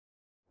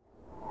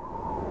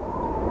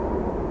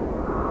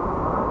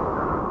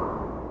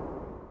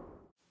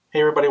Hey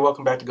everybody,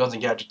 welcome back to Guns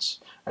and Gadgets.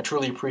 I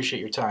truly appreciate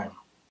your time.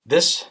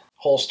 This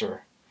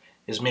holster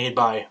is made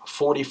by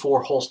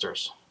 44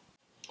 Holsters.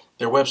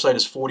 Their website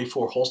is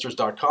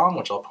 44holsters.com,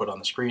 which I'll put on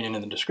the screen and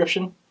in the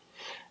description.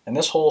 And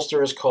this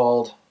holster is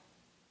called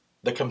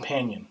the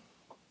Companion.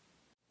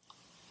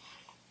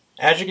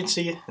 As you can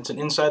see, it's an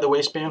inside the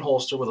waistband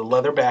holster with a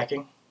leather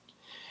backing,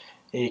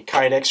 a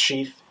Kydex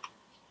sheath,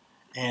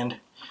 and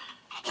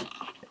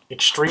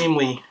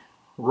extremely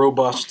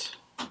robust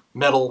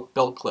metal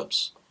belt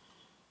clips.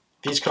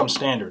 These come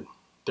standard.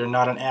 They're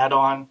not an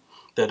add-on.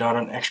 They're not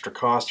an extra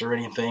cost or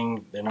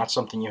anything. They're not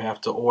something you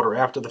have to order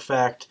after the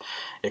fact.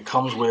 It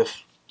comes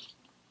with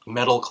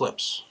metal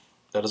clips.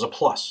 That is a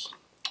plus.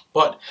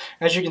 But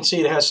as you can see,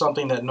 it has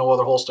something that no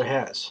other holster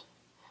has.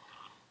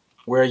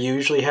 Where you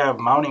usually have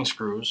mounting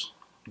screws,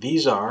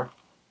 these are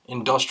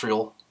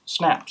industrial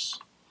snaps.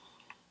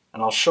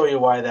 And I'll show you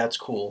why that's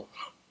cool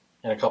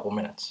in a couple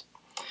minutes.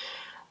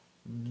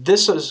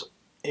 This is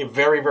a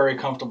very, very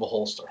comfortable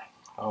holster.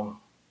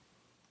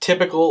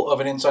 Typical of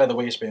an inside the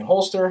waistband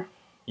holster,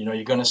 you know,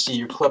 you're going to see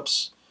your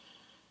clips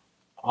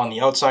on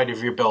the outside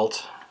of your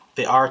belt.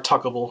 They are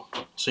tuckable,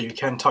 so you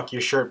can tuck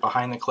your shirt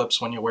behind the clips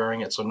when you're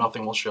wearing it, so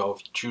nothing will show. If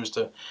you choose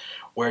to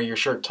wear your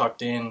shirt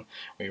tucked in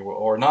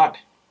or not,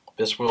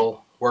 this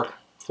will work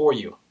for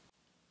you.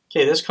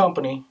 Okay, this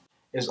company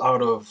is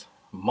out of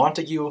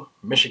Montague,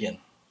 Michigan,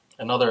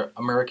 another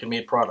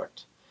American-made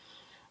product.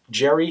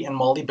 Jerry and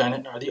Molly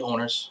Bennett are the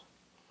owners.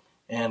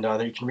 And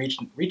you can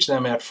reach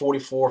them at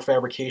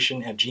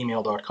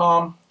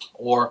 44fabrication@gmail.com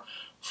or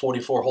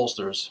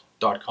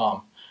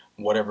 44holsters.com,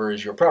 whatever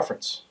is your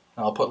preference.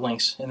 And I'll put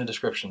links in the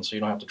description so you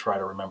don't have to try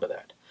to remember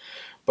that.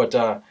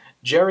 But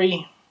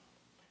Jerry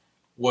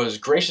was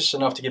gracious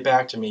enough to get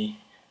back to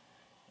me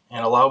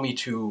and allow me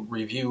to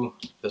review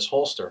this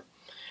holster.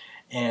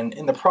 And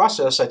in the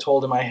process, I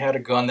told him I had a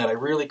gun that I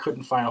really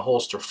couldn't find a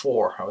holster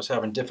for. I was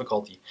having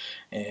difficulty.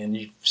 And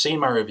you've seen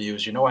my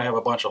reviews. You know I have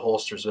a bunch of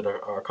holsters that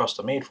are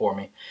custom made for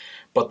me.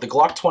 But the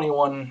Glock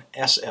 21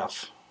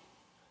 SF,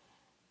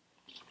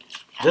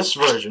 this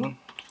version,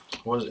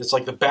 it's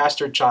like the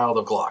bastard child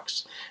of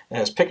Glocks. It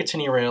has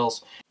Picatinny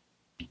rails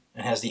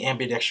and has the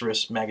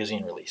ambidextrous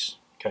magazine release.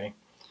 Okay,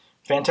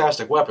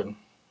 fantastic weapon.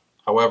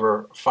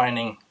 However,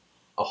 finding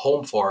a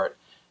home for it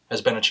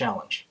has been a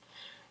challenge.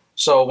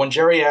 So when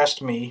Jerry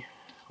asked me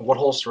what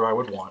holster I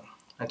would want,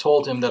 I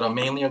told him that I'm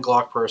mainly a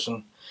Glock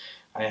person.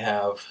 I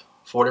have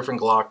 4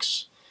 different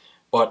Glocks,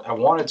 but I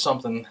wanted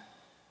something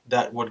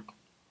that would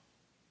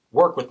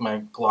work with my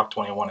Glock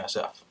 21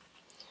 SF.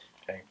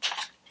 Okay,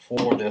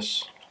 for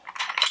this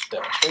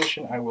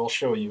demonstration, I will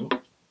show you.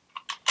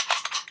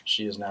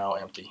 She is now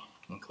empty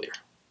and clear.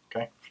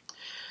 Okay,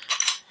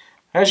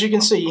 as you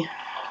can see,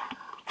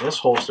 this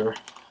holster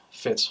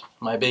fits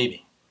my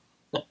baby.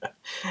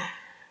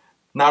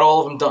 Not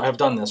all of them have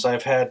done this.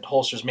 I've had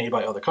holsters made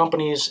by other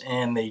companies,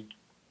 and they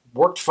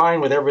worked fine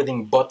with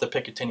everything but the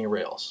Picatinny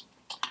rails.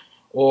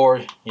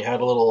 Or you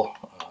had a little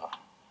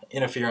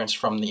interference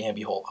from the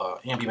ambi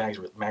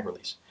mag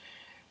release.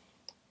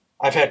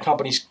 I've had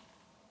companies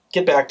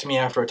get back to me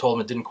after I told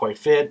them it didn't quite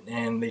fit,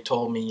 and they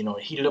told me, you know,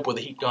 heat it up with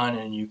a heat gun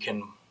and you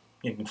can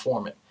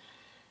form it.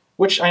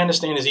 Which I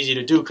understand is easy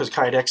to do because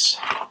Kydex,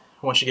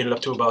 once you get it up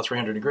to about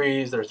 300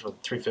 degrees, there's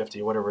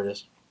 350, whatever it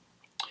is.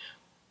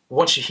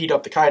 Once you heat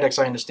up the Kydex,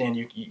 I understand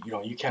you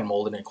can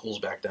mold it and it cools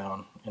back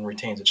down and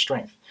retains its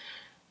strength.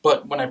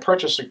 But when I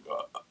purchase a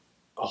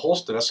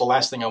holster, that's the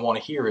last thing I want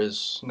to hear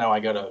is, now I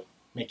got to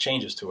make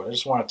changes to it. I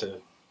just want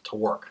it to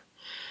work.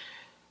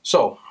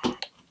 So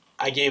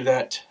I gave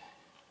that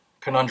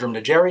conundrum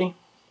to Jerry.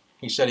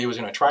 He said he was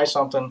going to try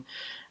something,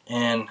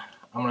 and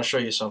I'm going to show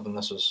you something.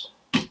 This is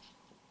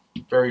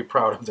very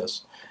proud of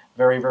this.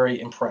 Very, very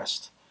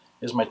impressed.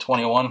 Here's my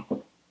 21.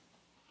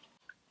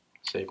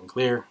 Safe and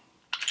clear.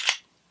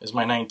 Is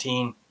my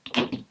 19,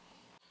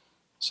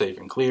 safe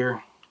and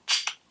clear.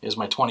 Is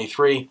my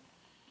 23.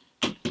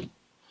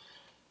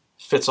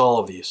 Fits all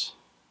of these.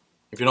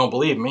 If you don't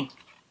believe me,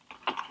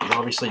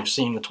 obviously you've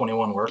seen the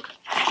 21 work.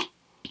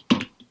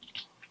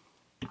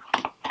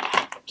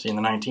 Seen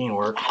the 19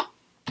 work.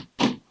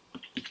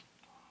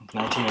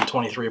 19 and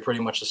 23 are pretty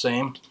much the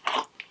same.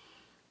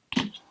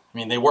 I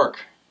mean, they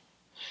work.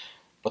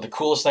 But the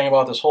coolest thing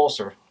about this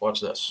holster, watch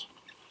this.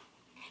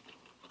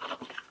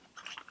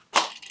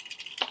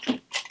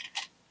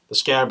 The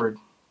scabbard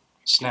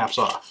snaps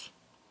off.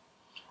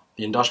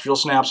 The industrial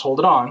snaps hold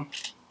it on,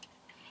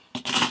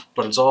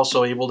 but it's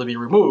also able to be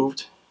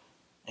removed,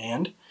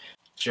 and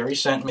Jerry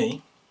sent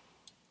me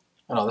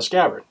another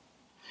scabbard,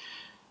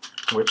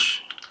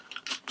 which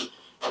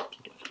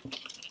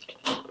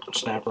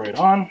snap right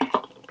on.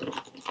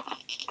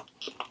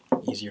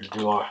 Easier to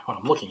do when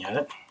I'm looking at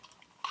it.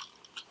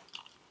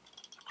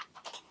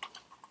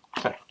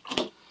 Okay,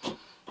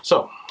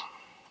 so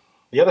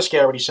the other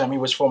scabbard he sent me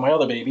was for my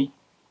other baby,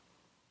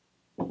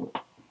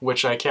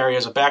 which I carry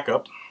as a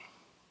backup,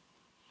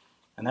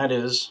 and that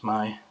is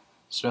my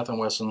Smith &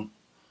 Wesson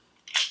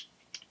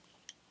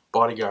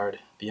Bodyguard,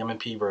 the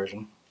M&P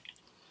version,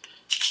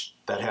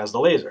 that has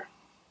the laser.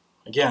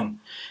 Again,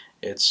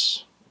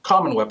 it's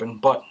common weapon,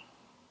 but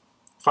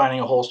finding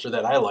a holster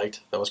that I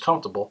liked, that was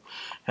comfortable,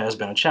 has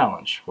been a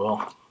challenge.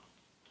 Well,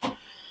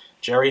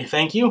 Jerry,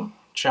 thank you.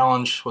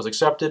 Challenge was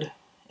accepted,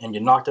 and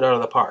you knocked it out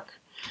of the park.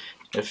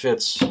 It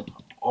fits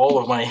all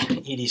of my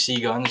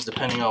EDC guns,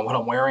 depending on what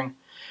I'm wearing.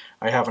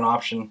 I have an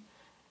option,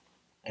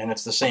 and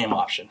it's the same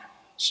option.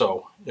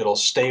 So it'll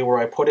stay where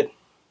I put it,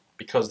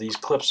 because these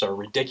clips are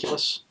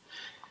ridiculous.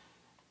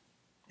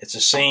 It's the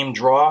same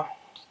draw.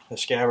 The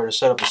scabbard is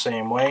set up the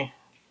same way.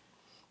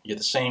 You get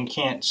the same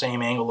cant,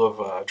 same angle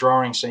of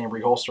drawing, same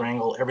reholster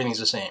angle, everything's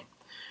the same.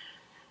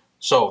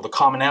 So the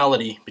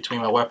commonality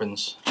between my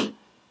weapons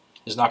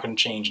is not going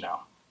to change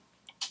now.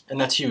 And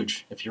that's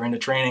huge. If you're into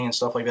training and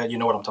stuff like that, you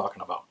know what I'm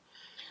talking about.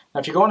 Now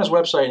if you go on his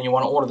website and you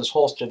want to order this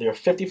holster, they're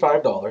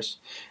 $55,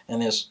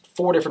 and there's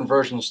 4 different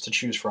versions to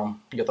choose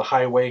from. You got the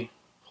highway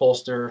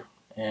holster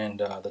and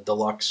the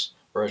deluxe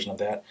version of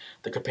that,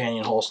 the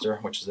companion holster,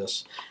 which is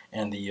this,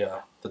 and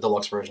the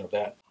deluxe version of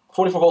that.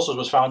 44 Holsters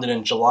was founded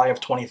in July of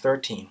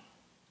 2013.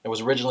 It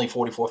was originally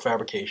 44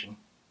 Fabrication.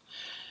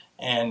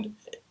 And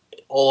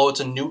although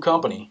it's a new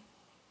company,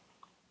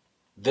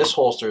 this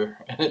holster,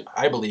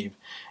 I believe,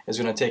 is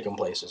going to take them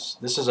places.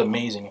 This is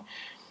amazing.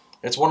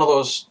 It's one of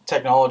those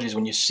technologies,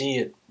 when you see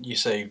it, you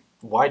say,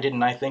 why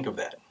didn't I think of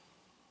that?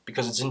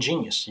 Because it's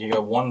ingenious. You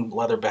got one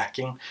leather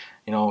backing,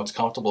 you know, it's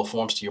comfortable,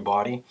 forms to your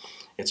body.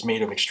 It's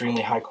made of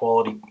extremely high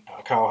quality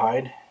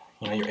cowhide.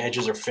 You know, your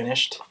edges are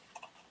finished.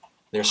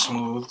 They're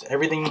smoothed.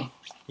 Everything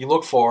you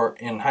look for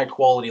in high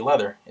quality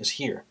leather is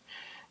here.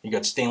 You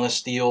got stainless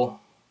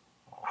steel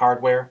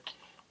hardware.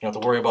 You don't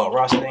have to worry about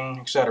rusting,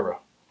 etc.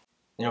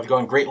 You know, I've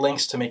gone great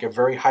lengths to make a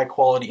very high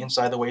quality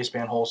inside the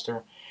waistband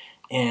holster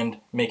and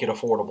make it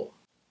affordable.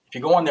 If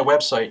you go on their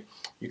website,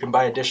 you can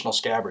buy additional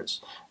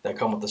scabbards that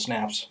come with the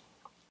snaps.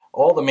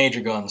 All the major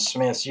guns,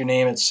 Smiths, you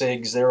name it,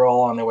 SIGs, they're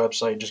all on their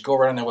website. Just go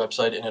right on their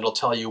website and it'll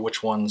tell you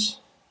which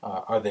ones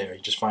are there.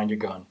 You just find your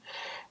gun.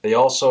 They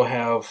also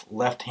have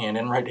left-hand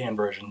and right-hand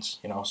versions,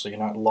 you know, so you're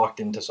not locked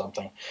into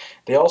something.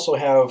 They also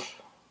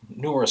have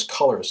numerous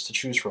colors to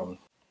choose from,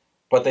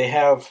 but they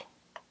have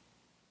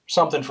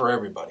something for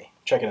everybody.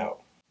 Check it out.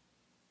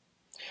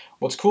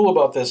 What's cool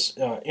about this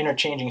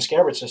interchanging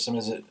scabbard system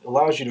is it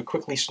allows you to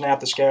quickly snap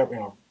the scabbard, you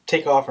know,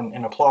 take off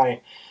and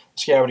apply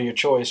the scabbard of your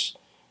choice,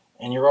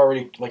 and you're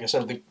already, like I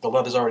said, the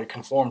leather's already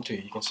conformed to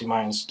you. You can see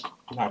mine's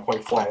not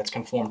quite flat. It's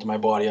conformed to my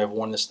body. I've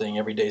worn this thing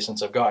every day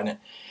since I've gotten it.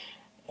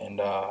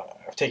 And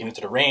I've taken it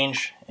to the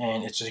range,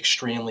 and it's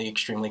extremely,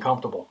 extremely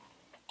comfortable.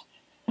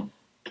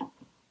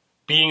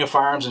 Being a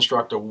firearms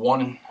instructor,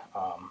 one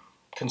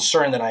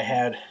concern that I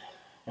had,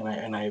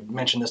 and I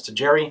mentioned this to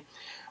Jerry,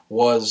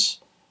 was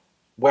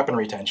weapon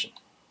retention.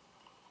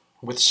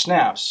 With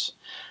snaps,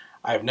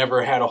 I've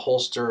never had a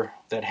holster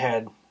that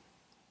had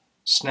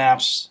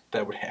snaps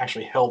that would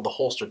actually held the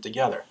holster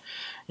together.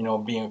 You know,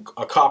 being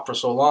a cop for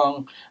so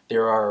long,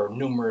 there are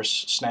numerous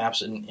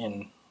snaps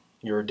in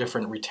your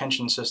different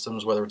retention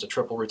systems, whether it's a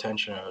triple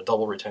retention or a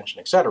double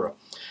retention, etc.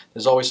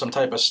 There's always some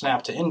type of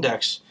snap to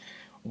index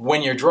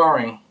when you're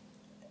drawing,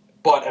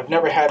 but I've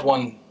never had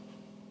one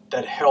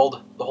that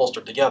held the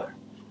holster together.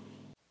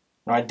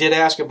 Now I did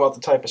ask about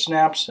the type of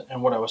snaps,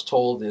 and what I was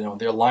told, you know,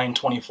 they're line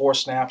 24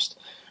 snaps,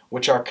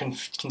 which are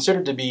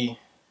considered to be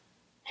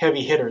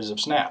heavy hitters of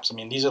snaps. I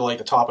mean, these are like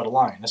the top of the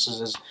line. This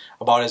is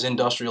about as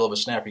industrial of a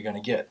snap you're going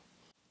to get.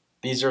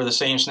 These are the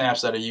same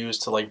snaps that are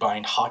used to like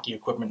bind hockey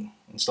equipment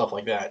and stuff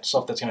like that.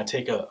 Stuff that's going to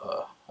take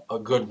a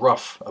good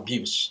rough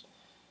abuse.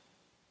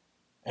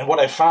 And what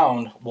I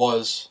found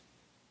was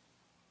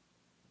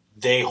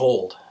they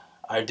hold.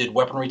 I did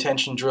weapon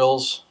retention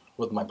drills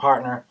with my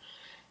partner,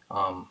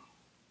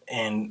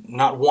 and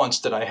not once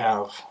did I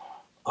have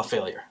a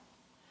failure.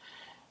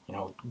 You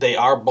know, they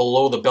are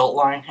below the belt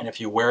line, and if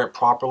you wear it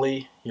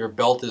properly, your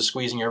belt is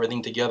squeezing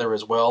everything together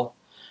as well,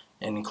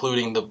 and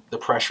including the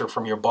pressure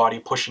from your body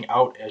pushing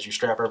out as you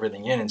strap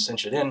everything in and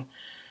cinch it in.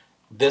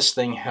 This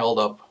thing held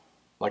up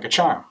like a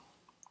charm.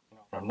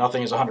 You know,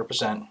 nothing is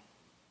 100%.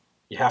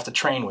 You have to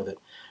train with it,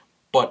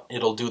 but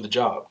it'll do the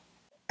job.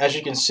 As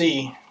you can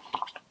see,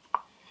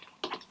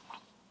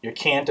 your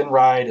cant and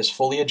ride is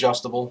fully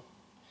adjustable.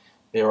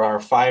 There are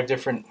 5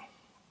 different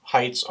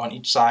heights on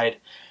each side,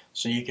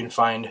 so you can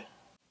find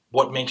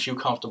what makes you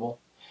comfortable,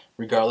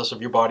 regardless of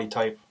your body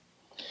type.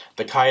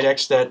 The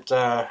kydex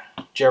that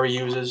Jerry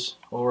uses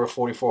over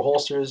 44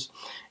 holsters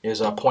is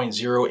a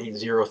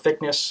 .080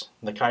 thickness,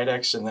 the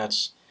kydex, and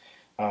that's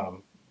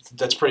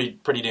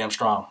pretty damn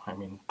strong. I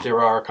mean, there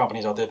are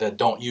companies out there that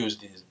don't use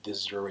the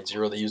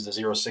 080, they use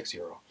the 060.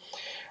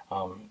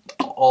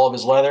 All of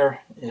his leather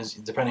is,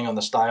 depending on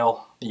the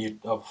style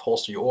of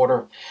holster you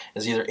order,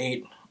 is either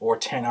 8 or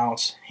 10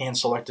 ounce hand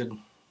selected,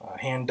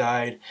 hand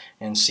dyed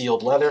and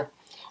sealed leather.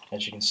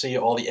 As you can see,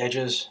 all the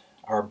edges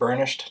are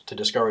burnished to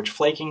discourage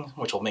flaking,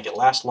 which will make it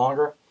last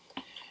longer.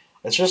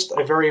 It's just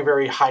a very,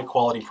 very high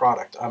quality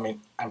product. I mean,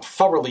 I'm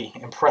thoroughly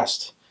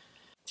impressed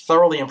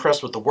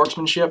with the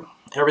workmanship.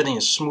 Everything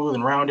is smooth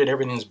and rounded,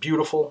 everything is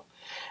beautiful.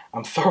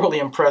 I'm thoroughly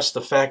impressed the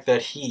fact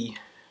that he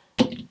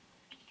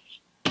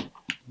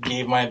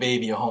gave my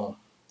baby a home.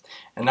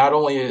 And not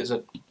only is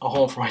it a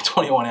home for my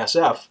 21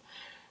 SF,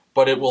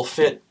 but it will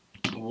fit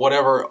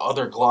whatever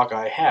other Glock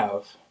I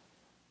have,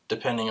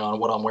 depending on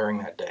what I'm wearing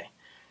that day.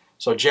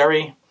 So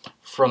Jerry,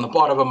 from the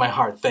bottom of my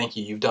heart, thank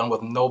you. You've done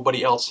what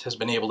nobody else has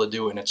been able to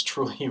do, and it's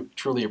truly,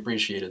 truly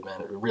appreciated,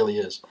 man. It really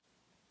is.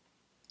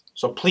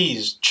 So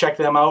please check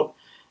them out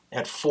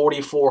at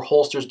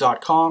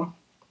 44holsters.com.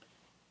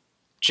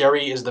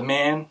 Jerry is the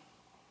man.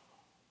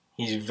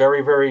 He's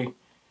very, very,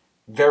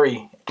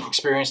 very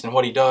experienced in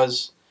what he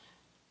does.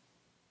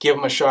 Give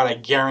him a shot. I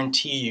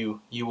guarantee you,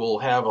 you will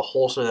have a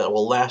holster that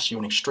will last you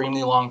an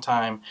extremely long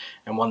time,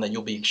 and one that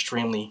you'll be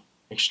extremely,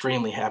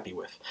 extremely happy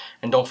with.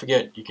 And don't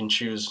forget, you can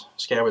choose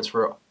Scabbards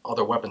for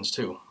other weapons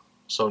too.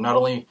 So not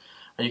only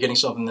are you getting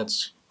something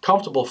that's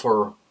comfortable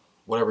for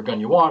whatever gun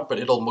you want, but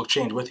it'll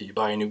change with you. You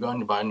buy a new gun,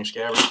 you buy a new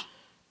Scabbard,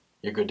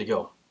 you're good to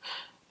go.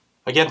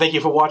 Again, thank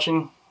you for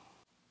watching.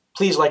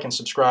 Please like and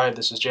subscribe.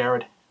 This is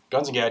Jared,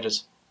 Guns and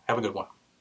Gadgets. Have a good one.